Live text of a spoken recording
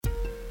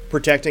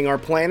Protecting our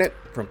planet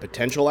from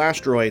potential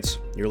asteroids.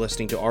 You're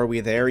listening to Are We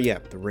There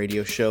Yet? The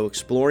radio show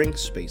exploring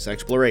space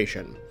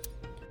exploration.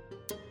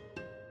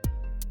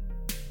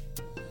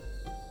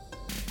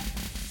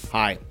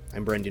 Hi,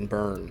 I'm Brendan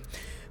Byrne.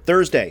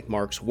 Thursday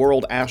marks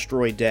World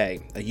Asteroid Day,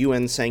 a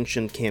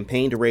UN-sanctioned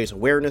campaign to raise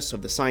awareness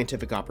of the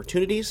scientific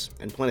opportunities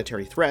and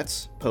planetary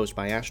threats posed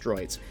by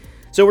asteroids.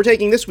 So we're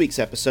taking this week's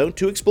episode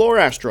to explore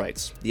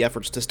asteroids, the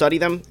efforts to study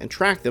them and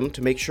track them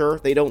to make sure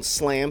they don't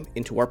slam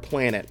into our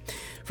planet.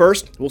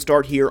 First, we'll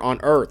start here on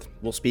Earth.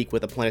 We'll speak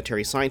with a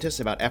planetary scientist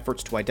about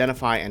efforts to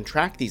identify and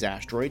track these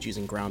asteroids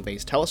using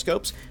ground-based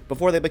telescopes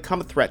before they become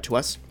a threat to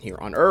us here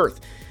on Earth.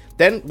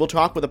 Then we'll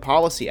talk with a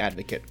policy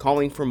advocate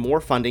calling for more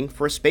funding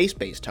for a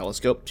space-based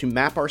telescope to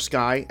map our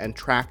sky and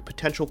track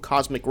potential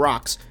cosmic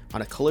rocks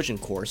on a collision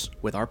course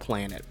with our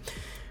planet.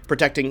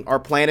 Protecting our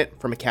planet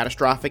from a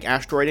catastrophic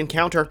asteroid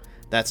encounter.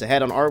 That's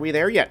ahead on Are We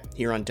There Yet?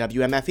 Here on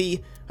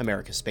WMFE,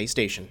 America's Space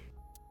Station.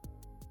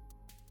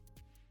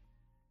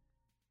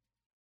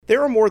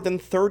 There are more than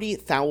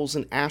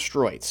 30,000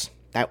 asteroids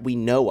that we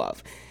know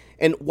of.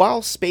 And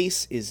while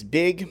space is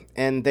big,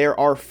 and there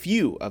are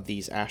few of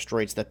these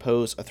asteroids that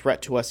pose a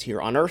threat to us here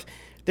on Earth,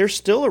 there's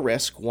still a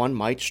risk one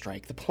might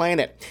strike the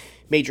planet.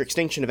 Major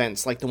extinction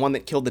events like the one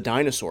that killed the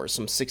dinosaurs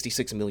some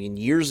 66 million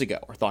years ago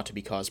are thought to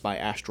be caused by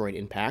asteroid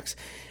impacts.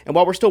 And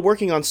while we're still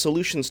working on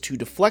solutions to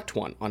deflect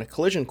one on a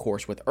collision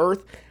course with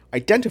Earth,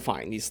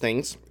 identifying these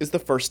things is the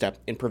first step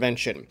in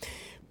prevention.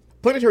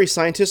 Planetary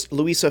scientist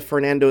Luisa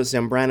Fernando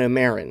Zambrano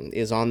Marin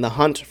is on the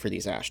hunt for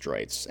these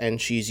asteroids, and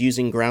she's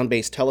using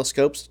ground-based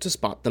telescopes to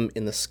spot them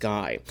in the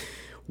sky.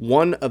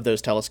 One of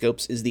those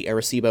telescopes is the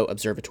Arecibo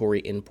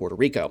Observatory in Puerto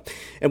Rico.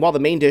 And while the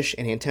main dish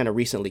and antenna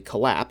recently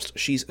collapsed,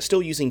 she's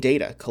still using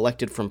data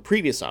collected from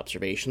previous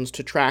observations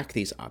to track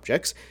these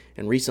objects,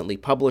 and recently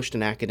published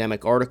an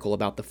academic article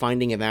about the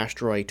finding of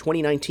asteroid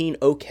 2019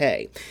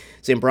 OK.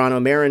 Zambrano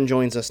Marin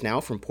joins us now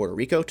from Puerto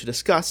Rico to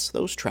discuss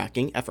those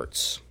tracking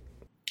efforts.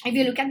 If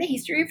you look at the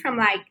history from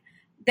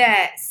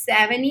the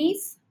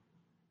 70s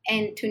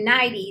and to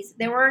 90s,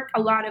 there were a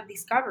lot of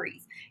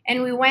discoveries. And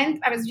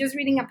I was just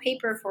reading a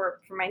paper for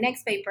my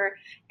next paper,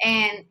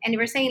 and they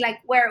were saying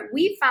where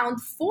we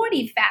found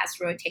 40 fast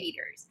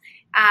rotators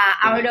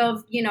out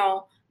of, the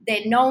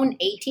known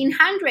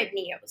 1,800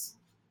 NEOs.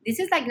 This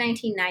is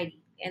 1990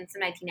 and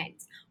some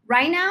 1990s.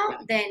 Right now,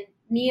 the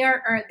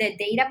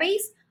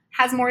database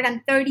has more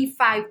than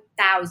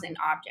 35,000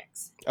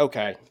 objects.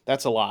 Okay,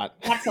 that's a lot.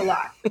 That's a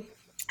lot.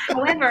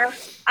 However,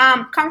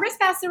 Congress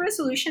passed a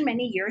resolution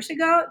many years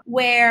ago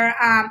where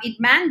it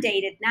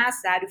mandated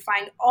NASA to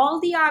find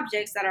all the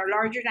objects that are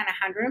larger than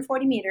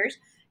 140 meters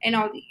and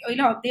all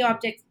the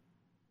objects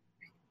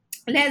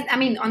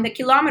on the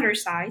kilometer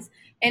size,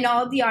 and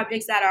all the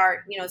objects that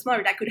are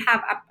smaller that could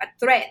have a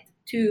threat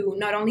to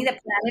not only the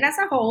planet as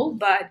a whole,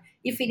 but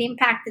if it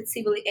impacted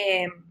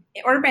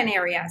urban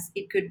areas,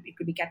 it could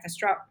be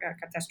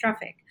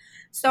catastrophic.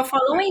 So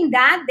following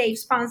that, they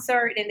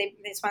sponsored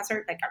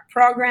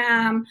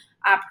programs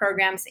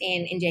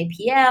in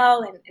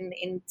JPL and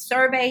in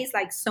surveys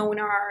like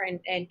Sonar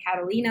and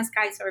Catalina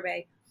Sky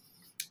Survey.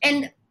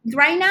 And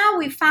right now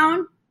we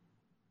found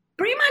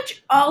pretty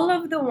much all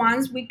of the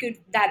ones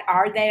that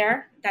are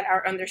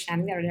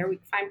understanding that are there.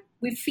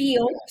 We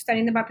feel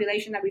studying the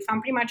population that we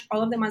found pretty much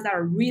all of the ones that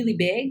are really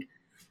big,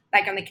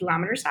 like on the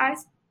kilometer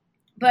size.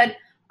 But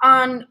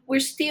we're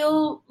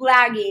still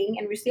lagging,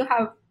 and we still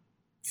have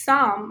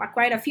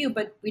quite a few,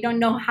 but we don't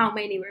know how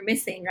many we're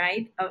missing,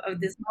 right, of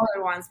the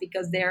smaller ones,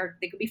 because they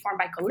could be formed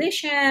by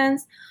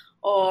collisions,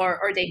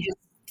 or they just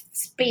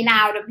spin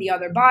out of the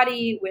other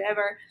body,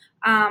 whatever.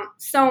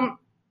 So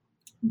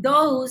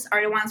those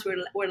are the ones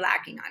we're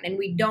lacking on, and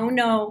we don't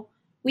know.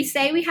 We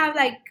say we have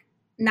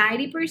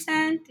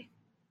 90%,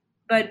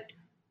 but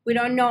we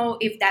don't know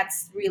if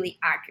that's really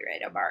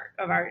accurate of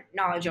our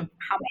knowledge of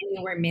how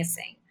many we're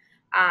missing.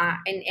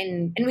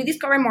 And we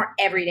discover more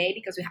every day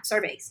because we have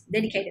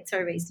dedicated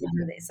surveys to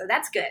do this. So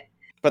that's good.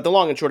 But the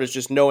long and short is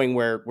just knowing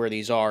where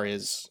these are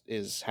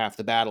is half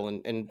the battle,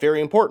 and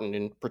very important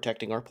in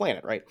protecting our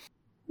planet, right?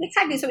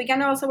 Exactly. So we can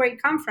know also where it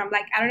comes from.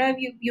 I don't know if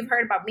you've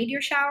heard about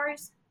meteor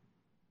showers.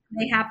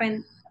 They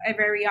happen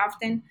very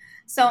often.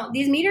 So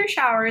these meteor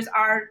showers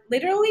are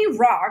literally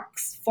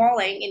rocks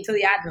falling into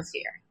the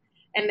atmosphere.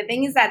 And the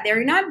thing is that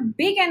they're not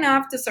big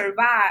enough to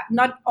survive.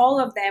 Not all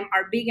of them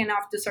are big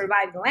enough to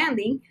survive the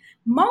landing.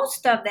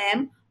 Most of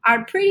them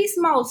are pretty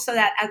small, so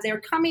that as they're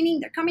coming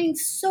in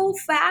so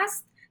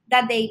fast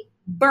that they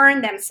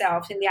burn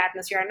themselves in the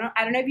atmosphere.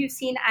 I don't know if you've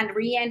seen a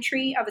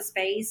re-entry of a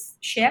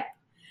spaceship,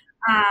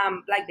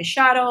 like the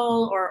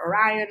shuttle or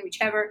Orion,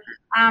 whichever.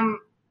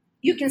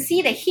 You can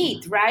see the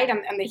heat, right,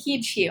 on the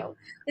heat shield,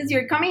 because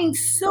you're coming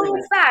so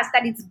fast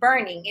that it's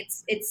burning.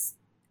 It's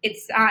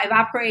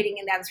evaporating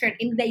in the atmosphere,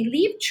 and they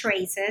leave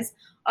traces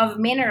of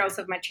minerals,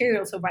 of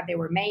materials, of what they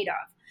were made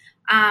of.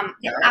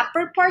 The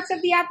upper parts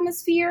of the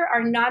atmosphere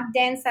are not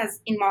dense as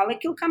in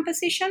molecule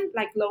composition,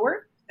 like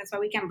lower. That's why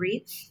we can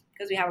breathe,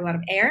 because we have a lot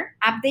of air.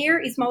 Up there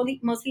is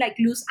mostly like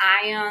loose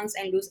ions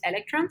and loose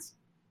electrons.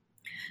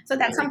 So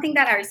that's something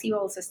that Arecibo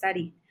also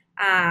studied.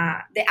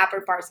 the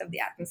upper parts of the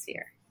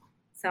atmosphere.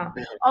 So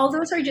all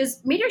those are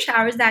just meteor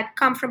showers that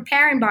come from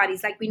parent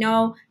bodies. Like we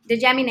know the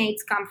Geminates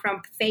come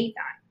from Phaethon,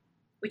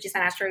 which is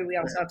an asteroid we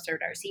also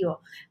observed Arecibo.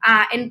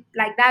 And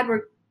like that,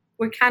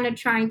 we're kind of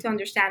trying to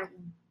understand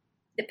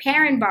the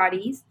parent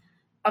bodies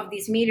of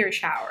these meteor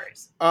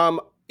showers.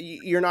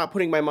 You're not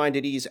putting my mind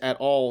at ease at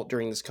all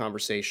during this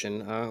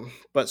conversation,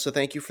 but so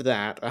thank you for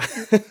that.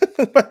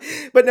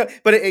 But no,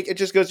 but it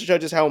just goes to show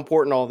just how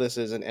important all this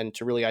is, and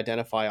to really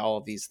identify all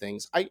of these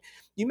things.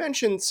 You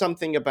mentioned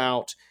something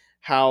about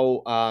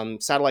how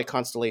satellite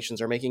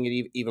constellations are making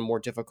it even more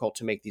difficult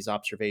to make these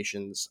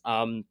observations.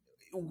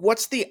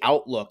 What's the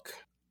outlook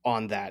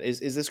on that?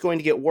 Is this going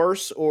to get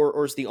worse,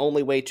 or is the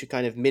only way to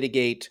kind of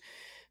mitigate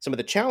some of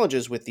the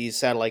challenges with these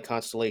satellite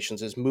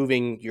constellations is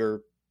moving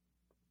your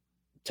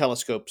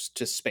telescopes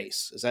to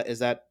space? Is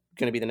that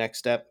going to be the next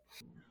step?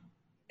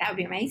 That would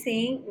be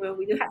amazing. Well,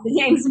 we do have the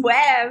James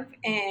Webb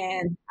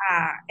and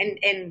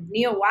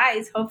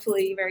NEOWISE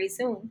hopefully very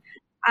soon.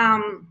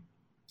 Um,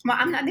 well,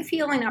 I'm not the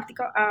field in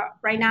optical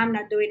right now. I'm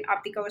not doing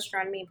optical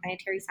astronomy and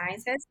planetary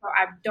sciences, so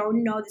I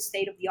don't know the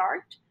state of the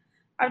art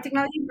of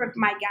technology. But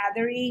my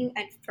gathering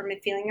and from the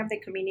feeling of the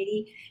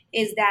community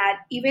is that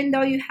even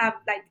though you have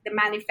like the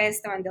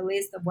manifesto and the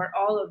list of where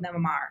all of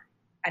them are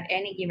at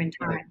any given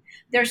time,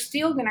 they're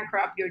still going to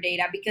corrupt your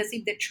data, because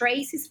if the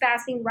trace is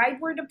passing right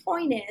where the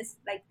point is,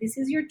 like this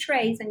is your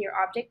trace and your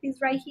object is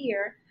right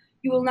here,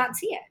 you will not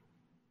see it.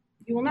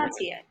 You will not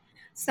see it.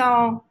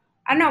 So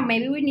I don't know,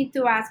 maybe we need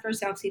to ask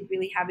ourselves if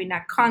really having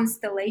a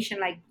constellation,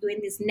 like doing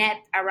this net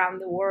around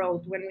the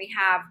world when we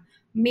have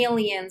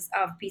millions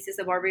of pieces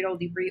of orbital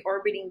debris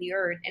orbiting the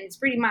Earth, and it's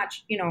pretty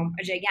much,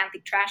 a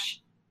gigantic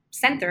trash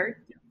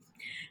center.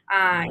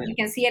 You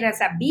can see it as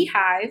a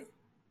beehive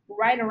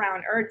right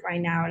around Earth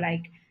right now.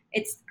 Like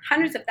it's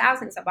hundreds of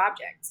thousands of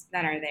objects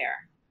that are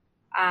there.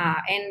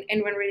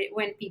 And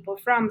when people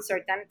from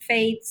certain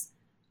faiths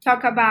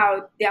talk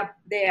about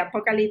the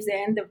apocalypse, the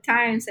end of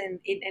times, and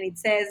it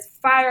says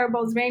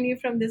fireballs raining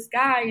from the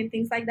sky and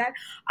things like that,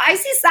 I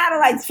see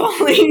satellites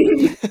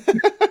falling.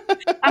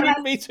 I'm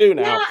like, Me too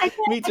now. yeah,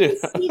 Me too.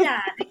 I can see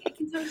that. I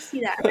can totally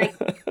see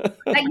that.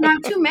 Like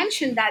not to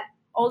mention that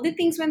all the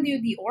things when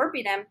you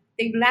deorbit them,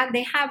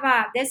 they have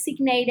a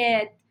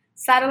designated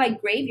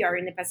satellite graveyard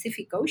in the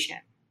Pacific Ocean.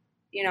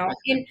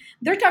 And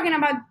they're talking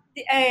about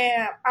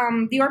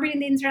deorbiting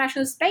the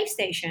International Space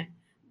Station.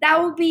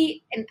 That would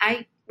be, and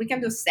we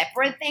can do a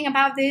separate thing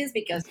about this,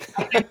 because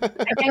I can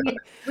get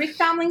Rick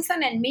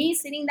Tomlinson and me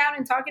sitting down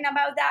and talking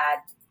about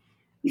that.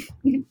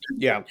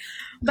 Yeah.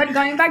 But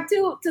going back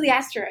to the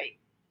asteroid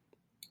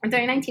in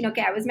 2019,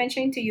 okay, I was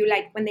mentioning to you,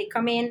 like when they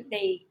come in,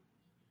 they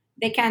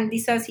can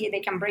dissociate,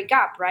 they can break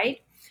up,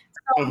 right?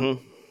 So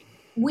Mm-hmm.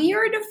 we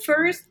are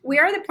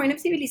the point of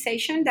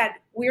civilization that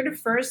we're the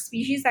first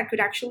species that could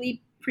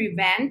actually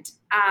prevent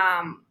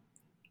a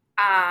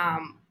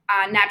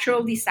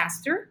natural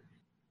disaster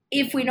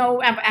if we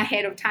know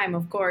ahead of time,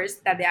 of course,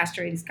 that the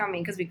asteroid is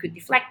coming, because we could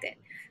deflect it.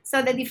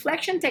 So the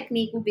deflection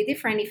technique will be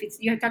different if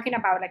you're talking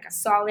about like a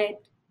solid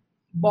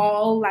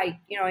ball, like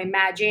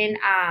imagine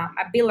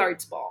a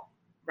billiards ball,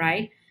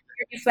 right?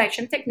 Your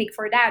deflection technique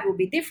for that will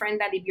be different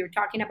than if you're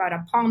talking about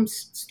a palm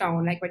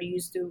stone, like what you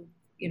used to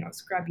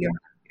scrub your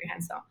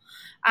hands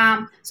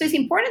on. So it's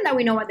important that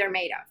we know what they're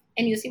made of,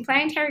 and using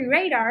planetary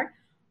radar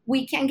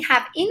we can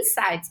have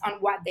insights on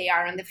what they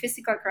are, on the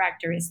physical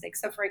characteristics.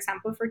 So for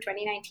example, for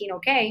 2019,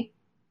 okay,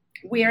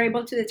 we are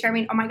able to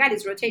determine, oh my God,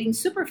 it's rotating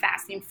super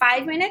fast. In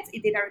 5 minutes,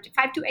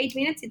 5 to 8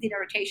 minutes, it did a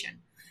rotation.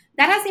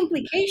 That has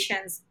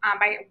implications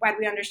by what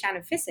we understand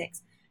of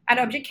physics. An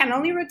object can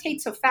only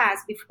rotate so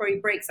fast before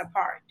it breaks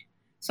apart.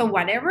 So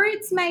whatever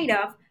it's made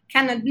of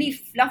cannot be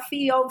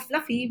fluffy, oh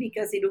fluffy,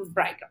 because it will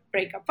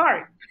break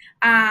apart.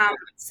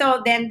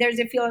 So then there's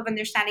a field of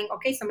understanding,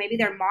 okay, so maybe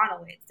they're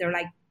monoliths. They're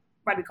like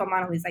what we call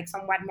monoliths, like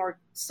somewhat more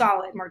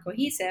solid, more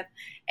cohesive.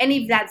 And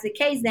if that's the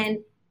case,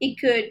 then it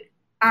could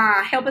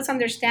help us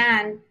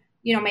understand,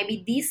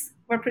 maybe these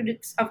were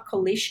products of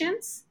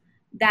collisions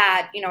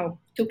that,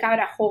 took out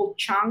a whole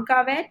chunk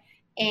of it.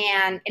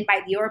 And by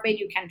the orbit,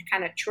 you can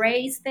kind of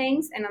trace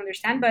things and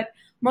understand. But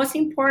most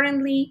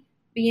importantly,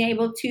 being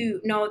able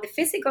to know the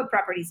physical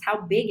properties,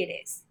 how big it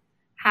is,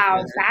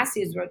 how fast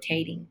it's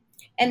rotating.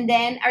 And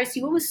then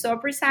Arecibo was so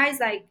precise.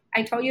 Like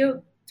I told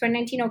you,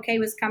 2019 OK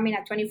was coming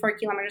at 24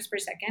 kilometers per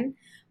second.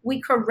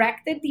 We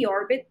corrected the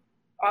orbit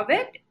of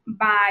it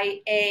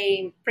by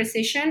a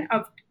precision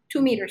of 2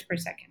 meters per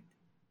second.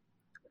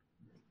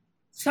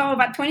 So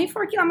about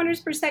 24 kilometers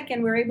per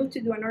second, we're able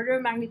to do an order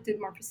of magnitude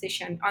more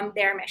precision on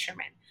their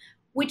measurement,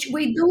 which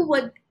we do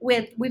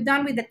we've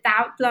done with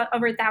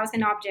over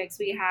 1,000 objects.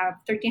 We have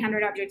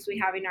 1,300 objects we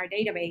have in our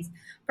database,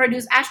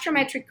 produce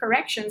astrometric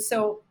corrections.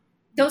 So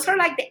those are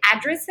like the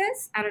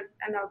addresses. I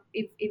don't know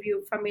if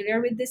you're familiar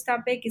with this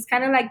topic. It's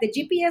kind of like the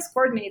GPS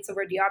coordinates of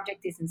where the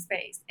object is in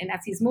space. And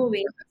as it's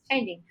moving, it's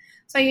changing.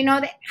 So you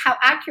know how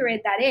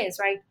accurate that is,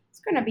 right?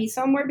 It's going to be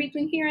somewhere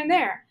between here and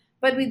there.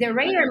 But with the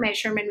radar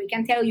measurement, we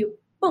can tell you,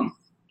 boom,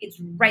 it's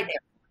right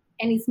there.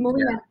 And it's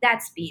moving at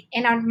that speed.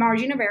 And our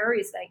margin of error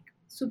is like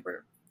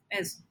super,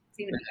 is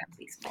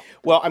significantly small.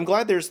 Well, I'm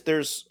glad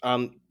there's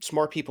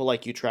smart people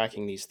like you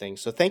tracking these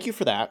things. So thank you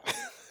for that.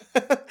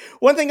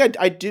 One thing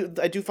I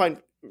do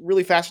find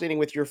really fascinating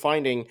with your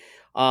finding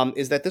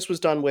is that this was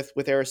done with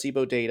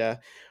Arecibo data,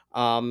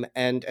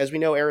 and as we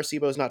know,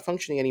 Arecibo is not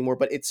functioning anymore,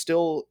 but it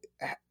still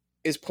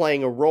is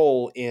playing a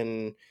role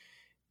in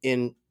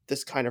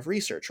this kind of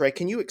research, right?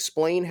 Can you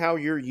explain how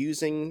you're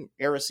using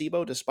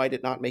Arecibo despite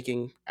it not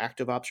making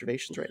active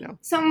observations right now?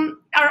 So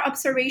our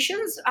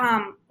observations,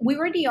 we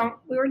were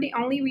the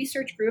only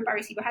research group.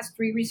 Arecibo has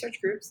three research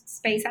groups: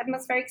 space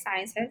atmospheric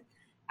sciences,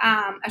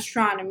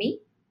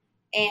 astronomy,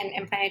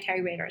 and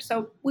planetary radar.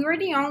 So we were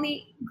the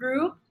only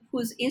group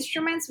whose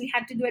instruments we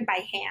had to do it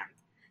by hand.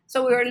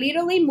 So we were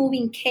literally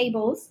moving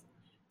cables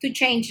to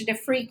change the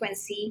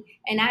frequency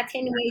and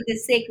attenuate the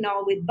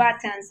signal with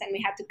buttons, and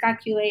we had to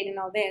calculate and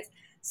all this.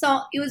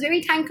 So it was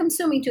very time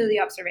consuming to do the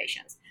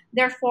observations.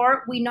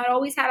 Therefore, we not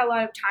always had a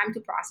lot of time to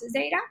process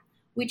data,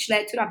 which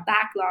led to a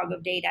backlog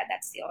of data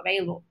that's still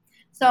available.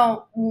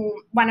 So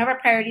one of our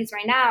priorities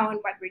right now and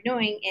what we're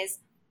doing is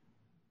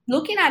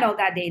looking at all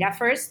that data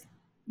first,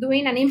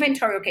 doing an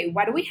inventory. Okay,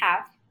 what do we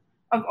have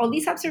of all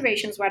these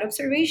observations? What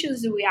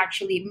observations do we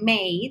actually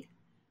made?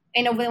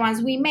 And of the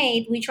ones we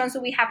made, which ones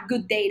do we have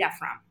good data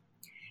from?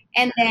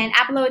 And then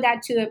upload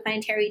that to a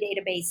planetary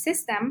database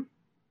system,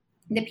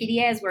 the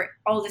PDS, where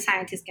all the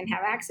scientists can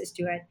have access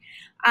to it.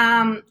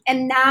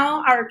 And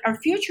now our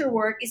future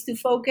work is to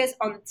focus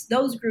on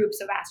those groups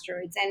of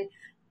asteroids and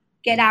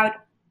get out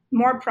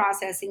more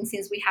processing,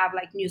 since we have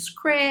like new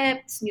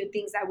scripts, new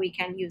things that we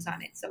can use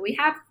on it. So we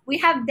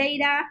have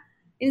data.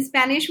 In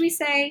Spanish, we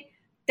say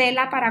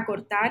tela para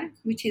cortar,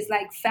 which is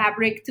like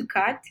fabric to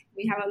cut.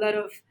 We have a lot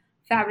of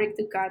fabric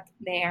to cut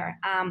there.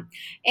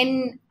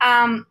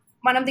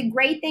 One of the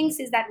great things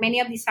is that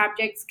many of these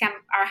objects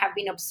have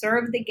been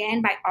observed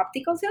again by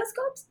optical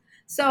telescopes.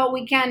 So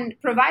we can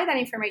provide that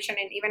information,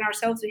 and even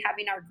ourselves, we have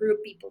in our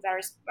group people that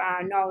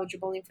are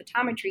knowledgeable in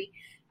photometry,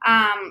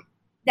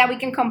 that we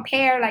can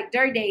compare like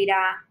their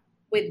data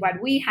with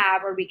what we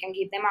have, or we can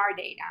give them our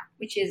data,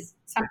 which is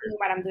something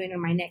what I'm doing in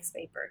my next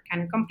paper.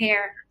 Kind of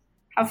compare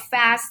how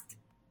fast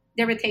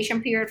the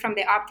rotation period from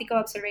the optical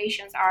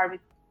observations are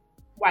with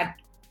what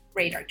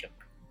radar took.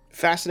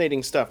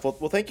 Fascinating stuff.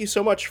 Well, thank you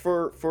so much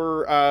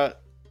for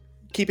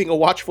keeping a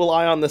watchful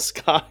eye on the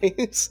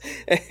skies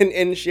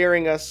and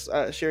sharing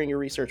your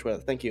research with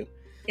us. Thank you.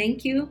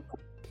 Thank you.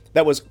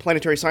 That was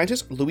planetary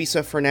scientist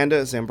Luisa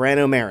Fernanda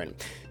Zambrano Marin.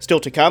 Still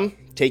to come,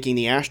 taking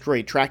the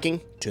asteroid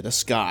tracking to the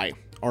sky.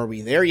 Are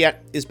We There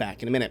Yet? Is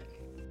back in a minute.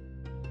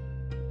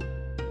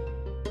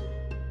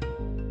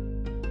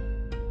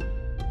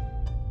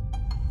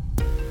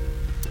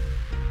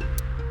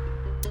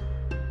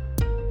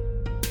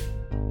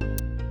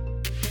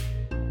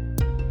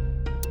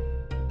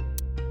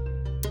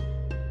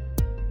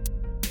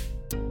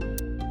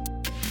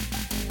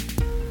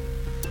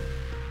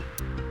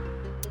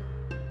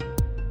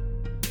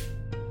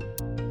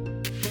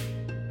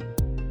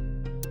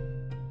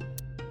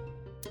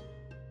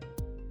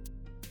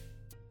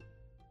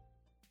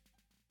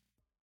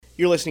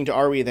 You're listening to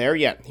Are We There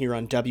Yet? Here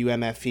on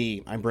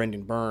WMFE. I'm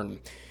Brendan Byrne.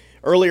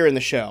 Earlier in the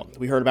show,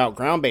 we heard about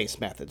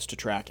ground-based methods to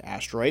track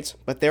asteroids,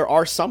 but there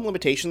are some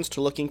limitations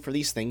to looking for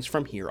these things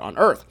from here on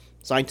Earth.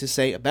 Scientists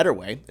say a better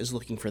way is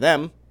looking for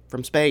them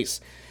from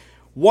space.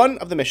 One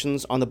of the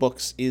missions on the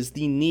books is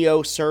the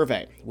NEO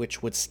survey,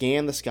 which would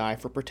scan the sky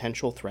for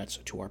potential threats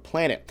to our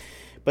planet.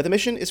 But the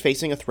mission is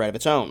facing a threat of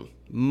its own: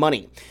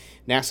 money.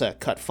 NASA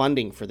cut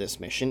funding for this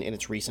mission in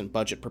its recent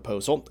budget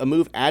proposal, a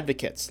move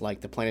advocates like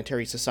the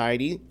Planetary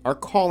Society are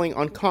calling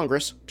on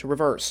Congress to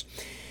reverse.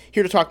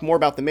 Here to talk more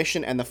about the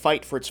mission and the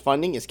fight for its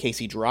funding is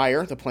Casey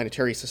Dreyer, the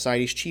Planetary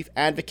Society's chief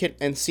advocate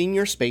and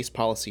senior space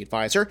policy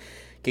advisor.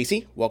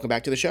 Casey, welcome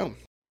back to the show.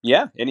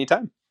 Yeah,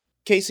 anytime.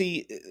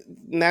 Casey,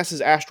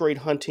 NASA's asteroid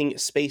hunting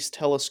space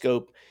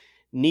telescope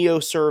NEO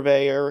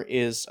Surveyor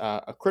is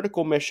a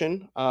critical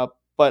mission,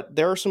 but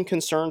there are some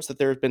concerns that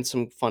there have been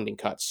some funding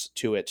cuts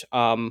to it.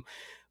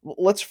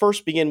 Let's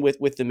first begin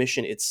with the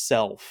mission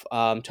itself.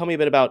 Tell me a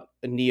bit about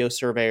a NEO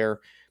Surveyor.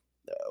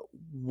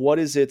 What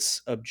is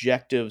its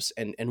objectives,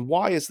 and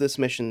why is this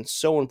mission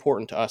so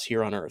important to us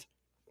here on Earth?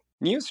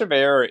 NEO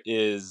Surveyor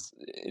is,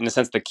 in a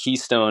sense, the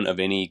keystone of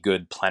any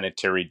good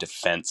planetary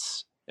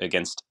defense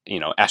against,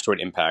 asteroid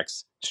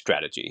impacts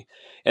strategy.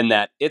 And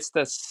that it's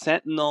the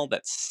sentinel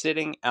that's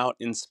sitting out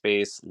in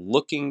space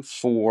looking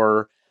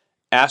for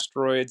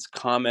asteroids,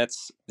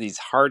 comets, these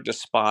hard to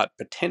spot,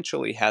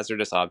 potentially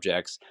hazardous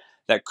objects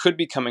that could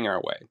be coming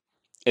our way.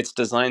 It's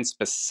designed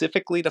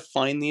specifically to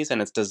find these,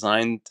 and it's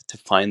designed to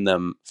find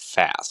them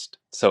fast.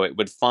 So it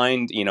would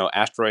find,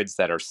 asteroids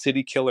that are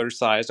city killer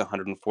sized,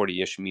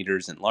 140-ish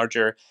meters and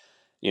larger,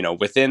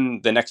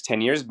 within the next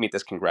 10 years, meet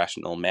this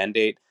congressional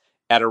mandate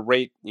at a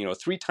rate,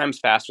 3 times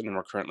faster than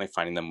we're currently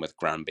finding them with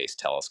ground-based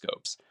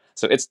telescopes.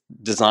 So it's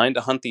designed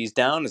to hunt these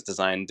down. It's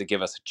designed to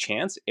give us a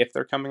chance, if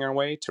they're coming our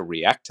way, to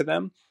react to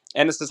them.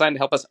 And it's designed to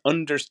help us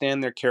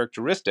understand their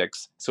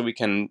characteristics so we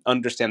can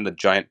understand the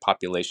giant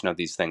population of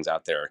these things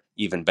out there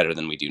even better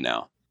than we do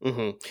now.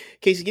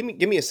 Casey,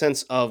 give me a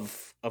sense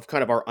of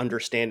kind of our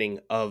understanding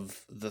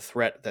of the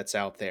threat that's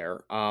out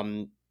there.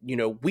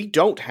 We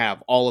don't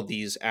have all of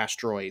these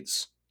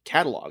asteroids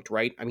cataloged,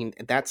 right? I mean,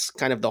 that's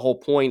kind of the whole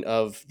point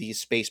of these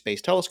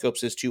space-based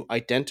telescopes, is to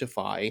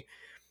identify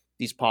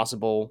these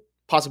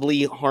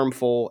possibly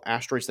harmful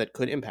asteroids that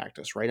could impact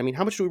us, right? I mean,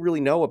 how much do we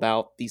really know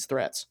about these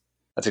threats?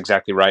 That's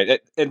exactly right.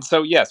 And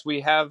so, yes,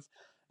 we have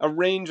a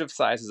range of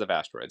sizes of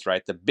asteroids,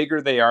 right? The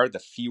bigger they are, the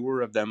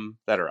fewer of them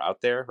that are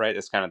out there, right?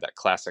 It's kind of that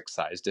classic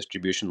size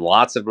distribution.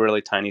 Lots of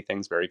really tiny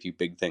things, very few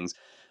big things.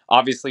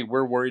 Obviously,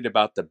 we're worried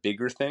about the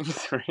bigger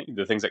things, right?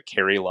 The things that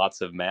carry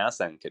lots of mass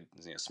and could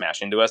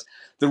smash into us.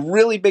 The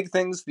really big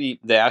things, the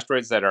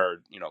asteroids that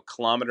are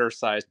kilometer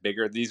sized,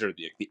 bigger. These are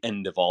the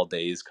end of all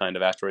days kind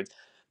of asteroids.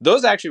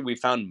 Those actually we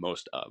found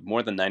most of.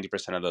 More than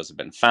 90% of those have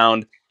been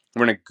found.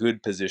 We're in a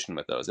good position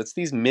with those. It's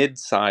these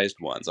mid-sized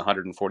ones,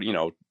 140,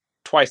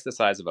 twice the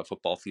size of a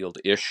football field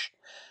ish.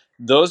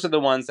 Those are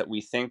the ones that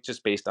we think,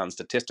 just based on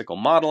statistical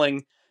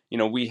modeling,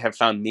 we have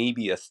found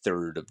maybe a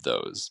third of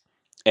those.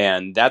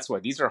 And that's why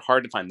these are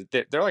hard to find.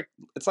 They're like,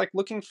 it's like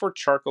looking for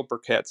charcoal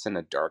briquettes in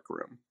a dark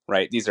room,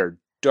 right? These are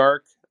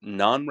dark,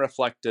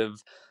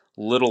 non-reflective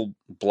little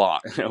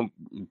blobs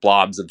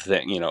of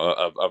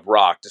of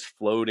rock just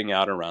floating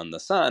out around the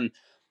sun.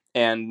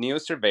 And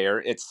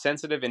NeoSurveyor, it's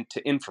sensitive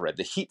to infrared,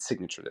 the heat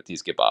signature that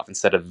these give off,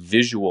 instead of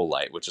visual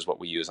light, which is what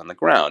we use on the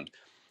ground.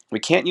 We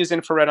can't use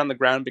infrared on the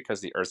ground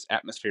because the Earth's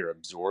atmosphere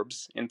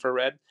absorbs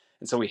infrared,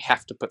 and so we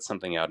have to put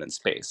something out in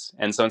space.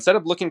 And so instead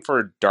of looking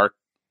for dark,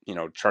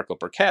 charcoal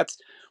briquettes,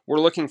 we're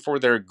looking for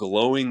their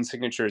glowing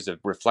signatures of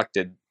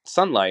reflected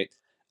sunlight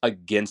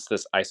against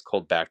this ice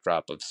cold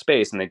backdrop of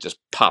space, and they just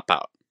pop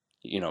out,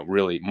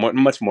 really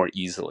much more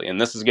easily. And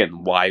this is,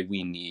 again, why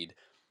we need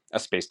a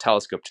space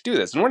telescope to do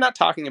this. And we're not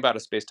talking about a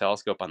space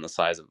telescope on the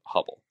size of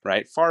Hubble,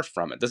 right? Far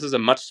from it. This is a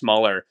much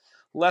smaller,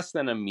 less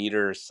than a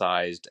meter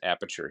sized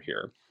aperture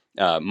here.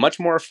 Much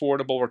more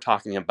affordable. We're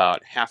talking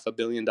about $500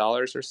 million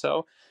or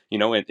so.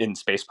 In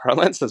space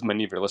parlance, as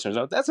many of your listeners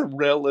know, that's a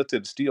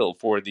relative steal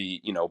for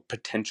the,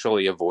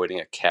 potentially avoiding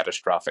a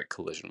catastrophic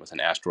collision with an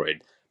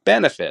asteroid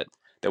benefit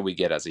that we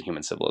get as a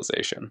human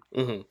civilization.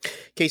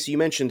 Casey, you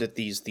mentioned that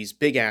these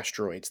big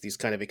asteroids, these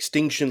kind of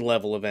extinction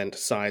level event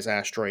size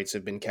asteroids,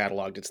 have been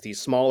cataloged. It's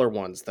these smaller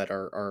ones that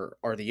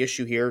are the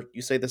issue here.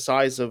 You say the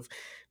size of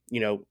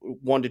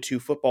 1 to 2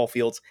 football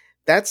fields.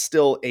 That's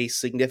still a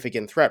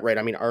significant threat, right?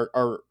 I mean,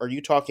 are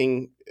you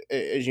talking,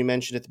 as you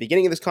mentioned at the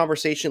beginning of this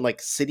conversation,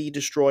 like city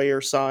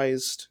destroyer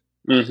sized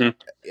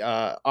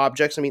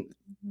objects? I mean,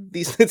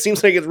 it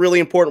seems like it's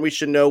really important. We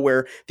should know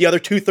where the other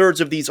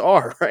 2/3 of these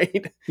are,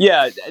 right?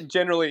 Yeah,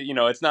 generally,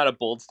 it's not a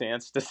bold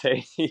stance to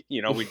say,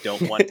 we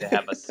don't want to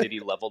have a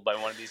city leveled by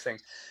one of these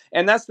things.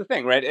 And that's the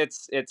thing, right?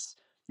 It's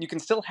you can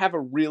still have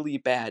a really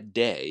bad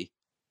day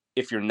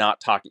if you're not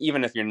talking,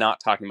 even if you're not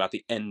talking about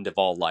the end of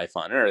all life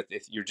on Earth,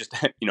 if you're just,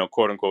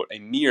 quote unquote, a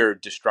mere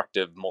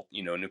destructive,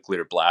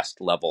 nuclear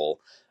blast level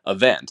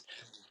event.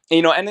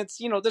 And it's,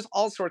 there's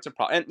all sorts of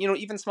problems. And,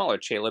 even smaller,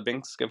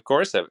 Chelyabinsk, of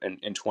course,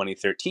 in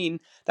 2013,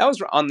 that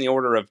was on the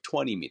order of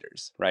 20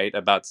 meters, right?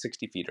 About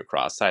 60 feet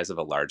across, size of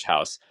a large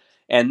house.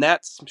 And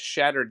that's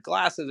shattered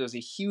glasses. There's a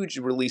huge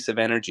release of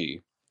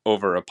energy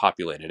over a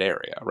populated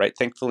area, right?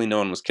 Thankfully, no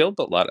one was killed,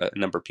 but a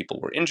number of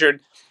people were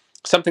injured.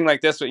 Something like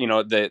this,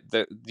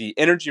 the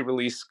energy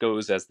release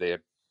goes as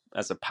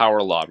a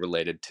power law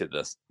related to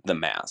the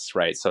mass,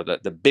 right? So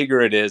that the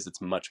bigger it is,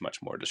 it's much,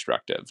 much more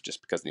destructive,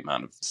 just because of the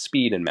amount of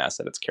speed and mass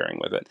that it's carrying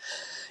with it.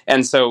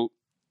 And so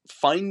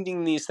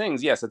finding these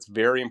things, yes, it's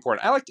very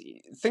important. I like to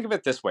think of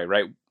it this way,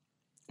 right?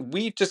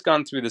 We've just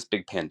gone through this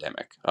big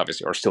pandemic,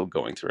 obviously, or still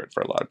going through it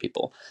for a lot of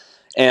people.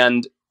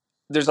 And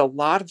there's a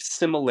lot of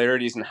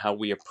similarities in how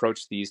we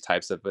approach these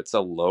types of, it's a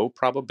low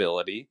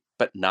probability,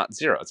 but not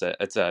zero.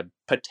 It's a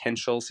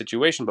potential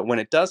situation. But when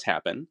it does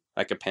happen,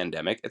 like a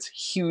pandemic, it's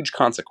huge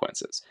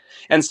consequences.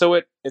 And so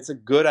it's a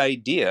good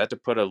idea to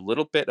put a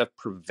little bit of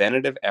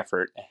preventative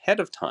effort ahead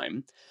of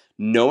time,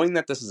 knowing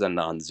that this is a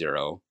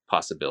non-zero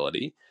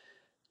possibility,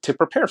 to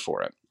prepare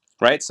for it,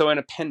 right? So in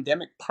a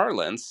pandemic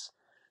parlance,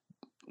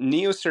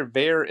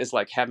 NeoSurveyor is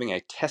like having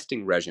a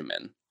testing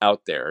regimen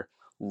out there,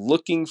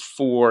 looking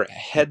for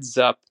heads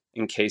up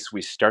in case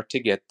we start to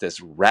get this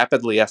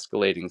rapidly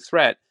escalating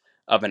threat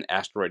of an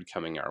asteroid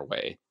coming our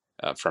way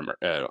from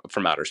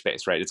outer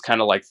space, right? It's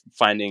kind of like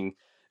finding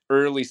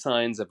early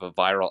signs of a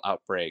viral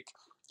outbreak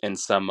in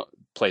some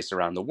place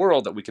around the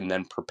world that we can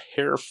then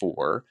prepare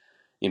for,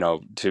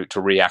 to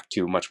react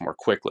to much more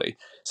quickly.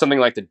 Something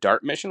like the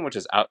DART mission, which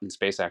is out in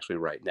space actually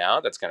right now,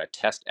 that's going to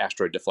test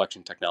asteroid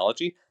deflection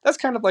technology. That's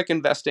kind of like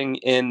investing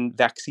in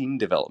vaccine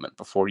development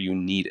before you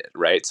need it,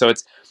 right? So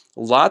it's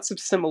lots of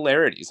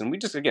similarities. And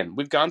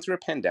we've gone through a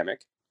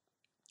pandemic.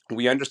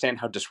 We understand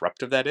how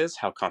disruptive that is,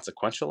 how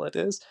consequential it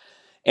is.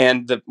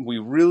 And we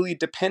really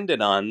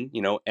depended on,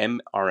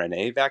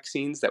 mRNA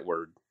vaccines that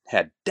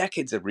had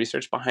decades of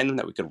research behind them,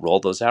 that we could roll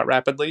those out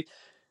rapidly.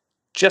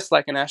 Just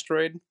like an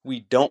asteroid,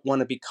 we don't want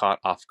to be caught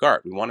off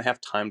guard. We want to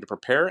have time to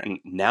prepare, and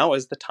now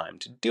is the time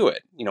to do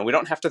it. We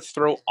don't have to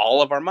throw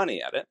all of our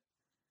money at it.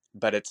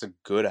 but it's a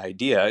good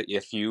idea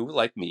if you,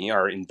 like me,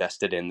 are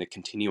invested in the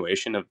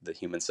continuation of the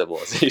human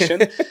civilization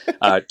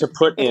to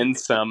put in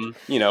some,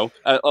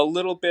 a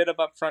little bit of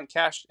upfront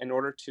cash in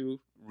order to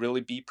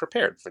really be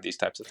prepared for these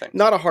types of things.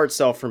 Not a hard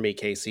sell for me,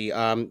 Casey.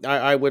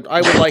 I would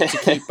like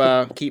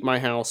to keep my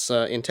house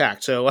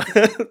intact. So,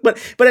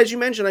 but as you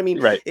mentioned, I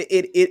mean, right.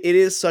 it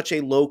is such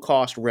a low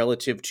cost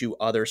relative to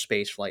other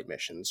space flight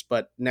missions.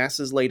 But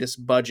NASA's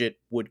latest budget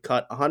would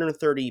cut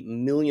 $130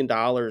 million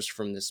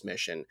from this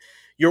mission.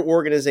 Your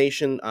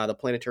organization, the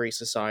Planetary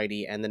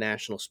Society and the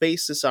National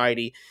Space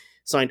Society,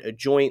 signed a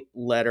joint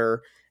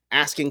letter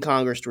asking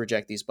Congress to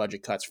reject these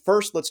budget cuts.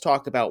 First, let's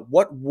talk about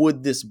what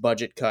would this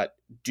budget cut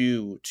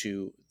do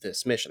to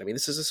this mission. I mean,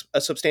 this is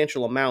a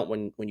substantial amount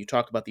when you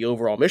talk about the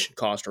overall mission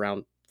cost,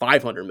 around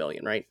 $500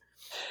 million, right?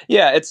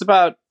 Yeah, it's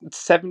about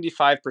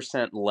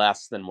 75%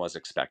 less than was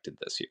expected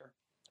this year,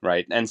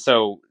 right? And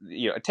so,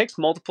 it takes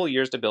multiple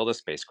years to build a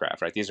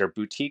spacecraft, right? These are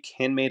boutique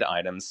handmade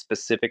items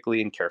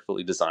specifically and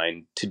carefully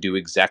designed to do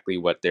exactly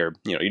what they're,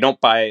 you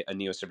don't buy a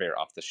NeoSurveyor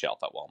off the shelf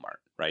at Walmart,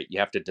 right? You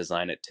have to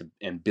design it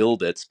and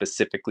build it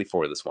specifically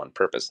for this one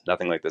purpose.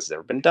 Nothing like this has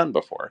ever been done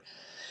before.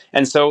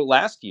 And so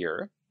last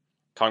year,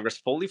 Congress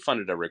fully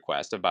funded a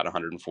request of about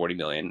 $140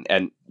 million.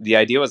 And the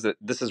idea was that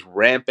this is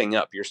ramping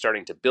up. You're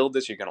starting to build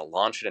this. You're going to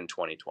launch it in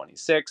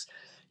 2026.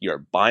 You're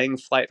buying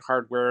flight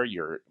hardware.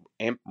 You're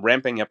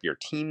ramping up your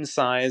team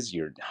size.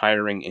 You're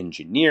hiring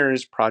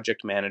engineers,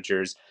 project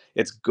managers.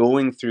 It's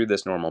going through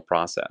this normal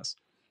process.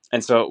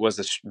 And so it was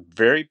a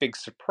very big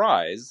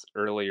surprise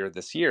earlier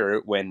this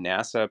year when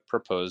NASA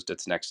proposed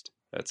its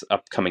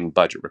upcoming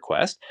budget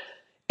request.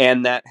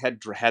 And that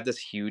had this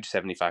huge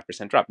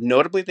 75% drop.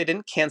 Notably, they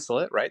didn't cancel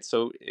it, right?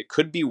 So it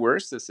could be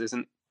worse. This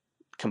isn't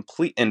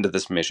complete end of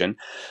this mission.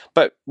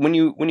 But when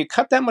you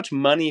cut that much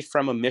money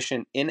from a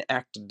mission in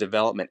active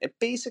development, it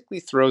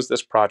basically throws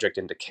this project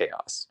into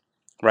chaos,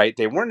 right?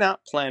 They were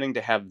not planning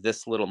to have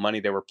this little money.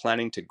 They were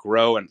planning to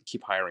grow and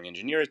keep hiring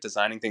engineers,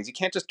 designing things. You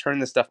can't just turn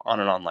this stuff on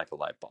and on like a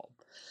light bulb.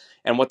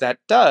 And what that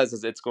does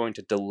is it's going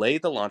to delay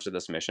the launch of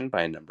this mission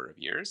by a number of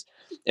years.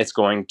 It's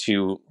going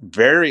to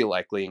very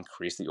likely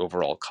increase the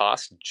overall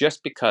cost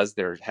just because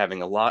they're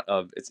having a lot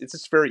of, it's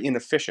just very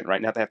inefficient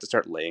right now. They have to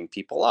start laying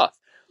people off.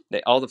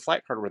 All the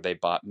flight hardware they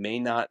bought may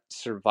not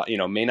survive,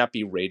 may not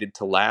be rated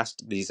to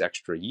last these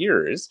extra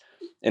years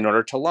in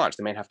order to launch.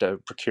 They may have to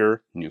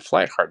procure new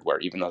flight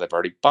hardware, even though they've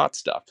already bought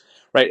stuff,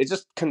 right? It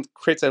just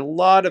creates a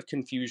lot of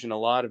confusion, a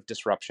lot of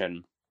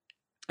disruption.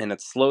 And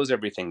it slows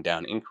everything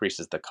down,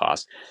 increases the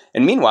cost.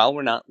 And meanwhile,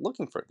 we're not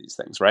looking for these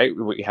things, right?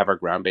 We have our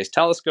ground-based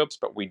telescopes,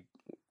 but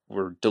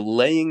we're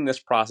delaying this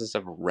process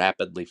of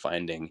rapidly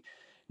finding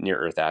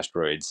near-Earth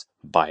asteroids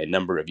by a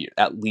number of years.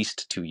 At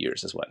least 2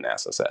 years is what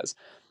NASA says.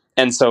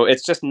 And so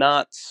it's just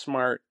not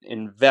smart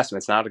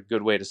investment. It's not a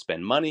good way to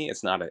spend money.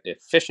 It's not an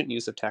efficient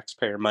use of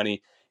taxpayer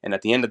money. And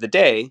at the end of the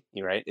day,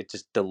 right, it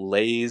just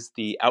delays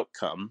the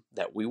outcome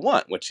that we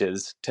want, which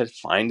is to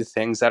find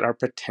things that are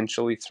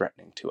potentially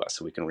threatening to us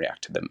so we can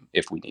react to them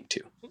if we need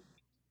to.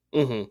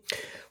 Mm-hmm.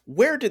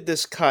 Where did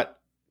this cut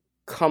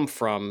come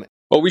from?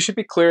 Well, we should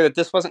be clear that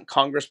this wasn't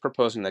Congress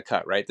proposing the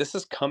cut, right? This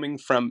is coming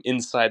from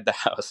inside the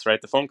House,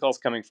 right? The phone call's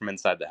coming from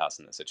inside the House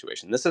in this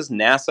situation. This is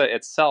NASA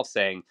itself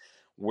saying,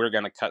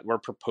 we're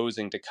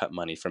proposing to cut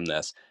money from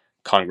this.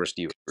 Congress,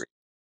 do you agree?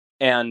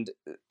 And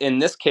in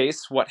this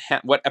case, what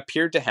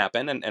appeared to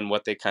happen and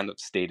what they kind of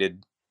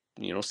stated,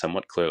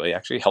 somewhat clearly,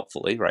 actually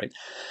helpfully, right,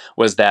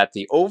 was that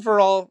the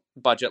overall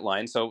budget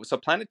line, so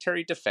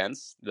planetary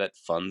defense that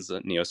funds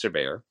the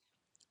NeoSurveyor,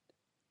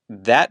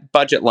 that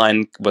budget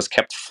line was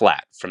kept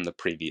flat from the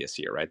previous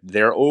year, right?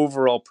 Their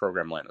overall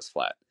program line was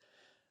flat.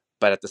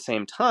 But at the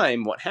same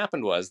time, what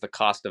happened was the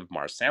cost of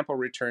Mars sample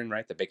return,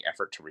 right? The big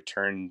effort to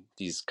return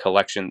these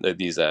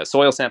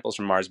soil samples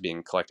from Mars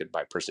being collected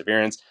by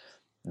Perseverance,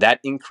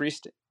 that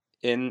increased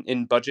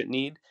in budget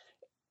need.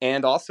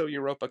 And also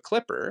Europa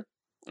Clipper,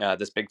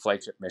 this big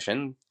flagship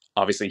mission,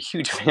 obviously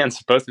huge fans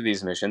of both of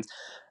these missions,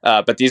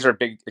 but these are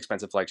big,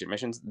 expensive flagship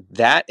missions.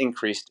 That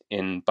increased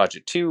in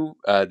budget too,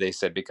 they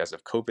said, because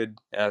of COVID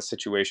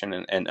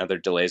situation and other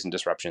delays and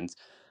disruptions.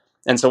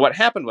 And so what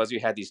happened was you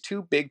had these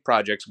two big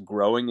projects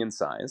growing in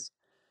size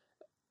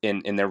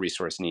in their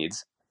resource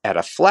needs at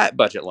a flat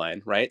budget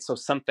line, right? So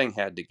something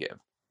had to give.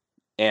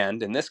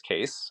 And in this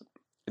case,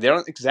 they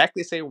don't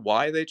exactly say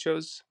why they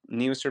chose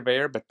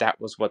NeoSurveyor, but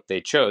that was what they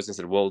chose. They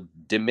said, we'll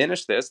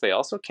diminish this. They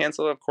also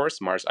canceled, of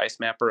course, Mars Ice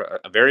Mapper,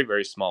 a very,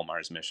 very small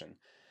Mars mission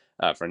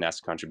for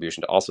NASA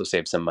contribution to also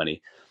save some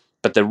money.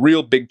 But the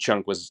real big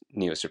chunk was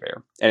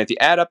NeoSurveyor. And if you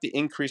add up the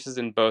increases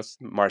in both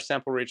Mars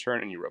Sample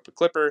Return and Europa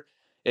Clipper,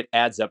 it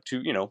adds up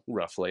to,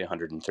 roughly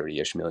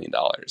 $130-ish million.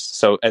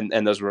 So,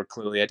 and those were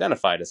clearly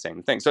identified as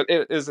same thing. So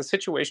it is a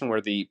situation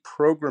where the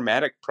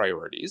programmatic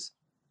priorities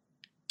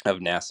of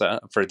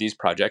NASA for these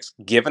projects,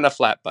 given a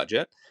flat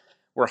budget,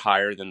 were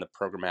higher than the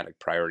programmatic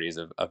priorities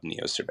of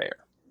NeoSurveyor.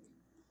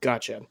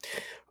 Gotcha.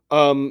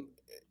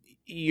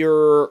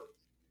 Your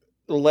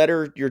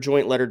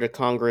joint letter to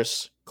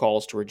Congress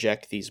calls to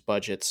reject these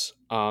budgets.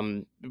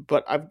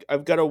 But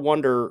I've got to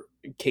wonder,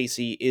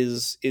 Casey,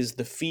 is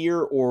the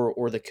fear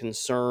or the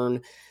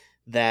concern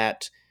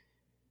that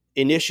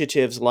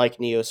initiatives like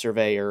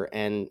NeoSurveyor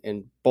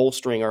and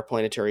bolstering our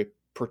planetary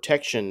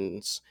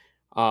protections,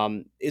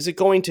 is it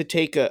going to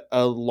take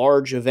a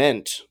large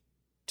event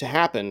to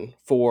happen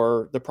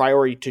for the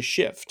priority to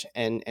shift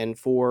and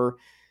for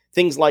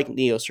things like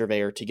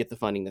NeoSurveyor to get the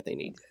funding that they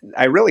need?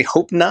 I really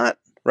hope not,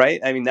 right?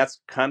 I mean, that's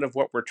kind of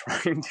what we're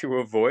trying to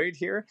avoid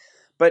here.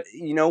 But,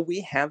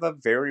 we have a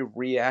very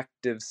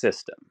reactive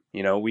system.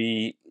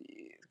 We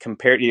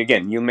compare,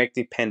 again, you make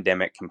the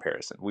pandemic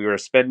comparison. We were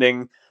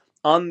spending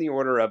on the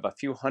order of a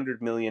few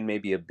 $100 million,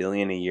 maybe $1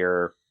 billion a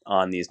year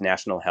on these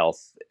national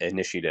health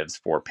initiatives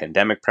for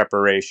pandemic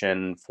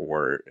preparation,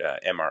 for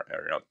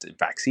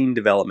vaccine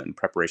development,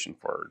 preparation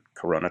for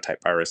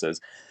corona-type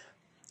viruses.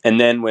 And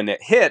then when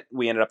it hit,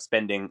 we ended up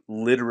spending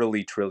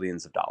literally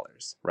trillions of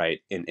dollars, right,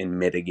 in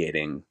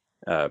mitigating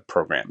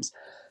programs.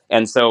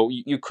 And so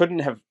you couldn't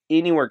have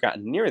anywhere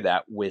gotten near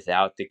that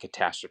without the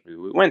catastrophe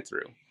we went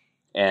through.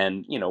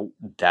 And,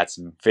 that's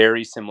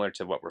very similar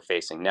to what we're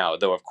facing now.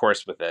 Though, of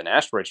course, with an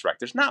asteroid strike,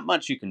 there's not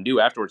much you can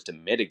do afterwards to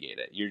mitigate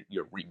it.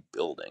 You're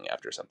rebuilding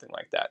after something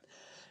like that.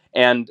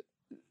 And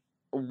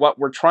what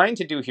we're trying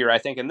to do here, I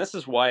think, and this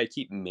is why I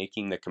keep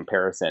making the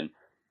comparison,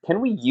 can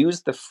we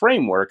use the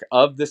framework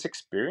of this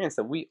experience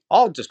that we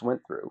all just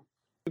went through?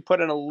 We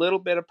put in a little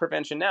bit of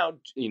prevention now,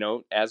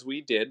 as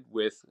we did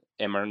with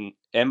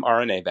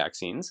mRNA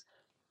vaccines.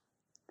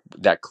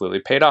 That clearly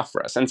paid off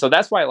for us. And so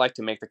that's why I like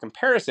to make the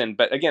comparison.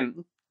 But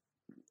again,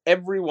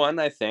 everyone,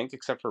 I think,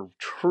 except for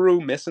true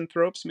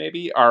misanthropes,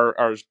 maybe, are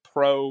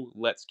pro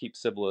let's keep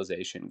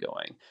civilization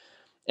going.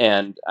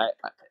 And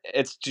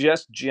it's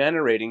just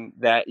generating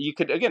that you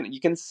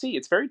can see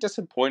it's very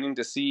disappointing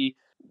to see.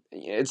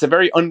 It's a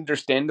very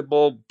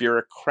understandable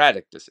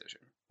bureaucratic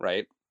decision,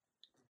 right?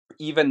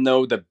 Even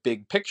though the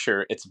big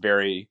picture, it's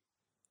very,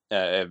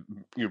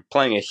 you're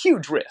playing a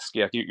huge risk.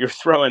 You're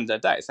throwing the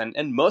dice.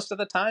 And most of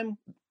the time,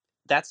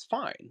 that's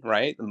fine,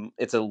 right?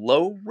 It's a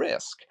low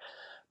risk.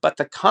 But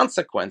the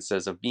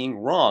consequences of being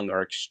wrong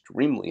are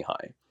extremely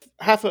high.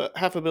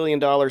 $500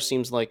 million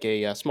seems like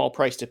a small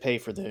price to pay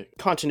for the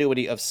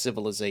continuity of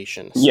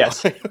civilization. So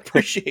yes. I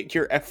appreciate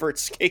your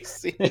efforts,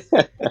 Casey.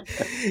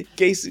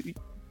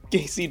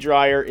 Casey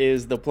Dreyer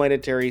is the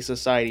Planetary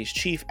Society's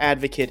chief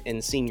advocate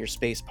and senior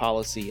space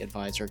policy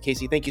advisor.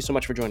 Casey, thank you so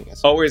much for joining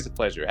us. Always a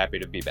pleasure. Happy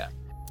to be back.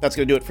 That's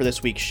going to do it for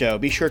this week's show.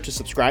 Be sure to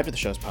subscribe to the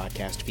show's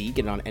podcast feed.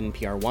 Get it on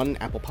NPR One,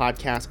 Apple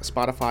Podcasts,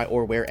 Spotify,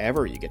 or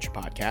wherever you get your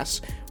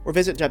podcasts. Or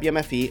visit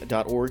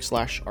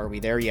WMFE.org/Are We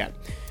There Yet?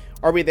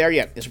 Are We There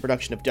Yet is a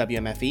production of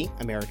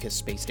WMFE, America's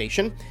Space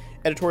Station.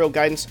 Editorial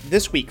guidance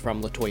this week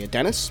from Latoya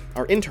Dennis.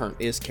 Our intern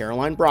is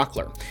Caroline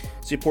Brockler.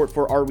 Support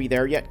for Are We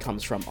There Yet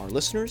comes from our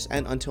listeners.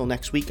 And until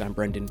next week, I'm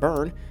Brendan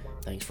Byrne.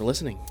 Thanks for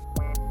listening.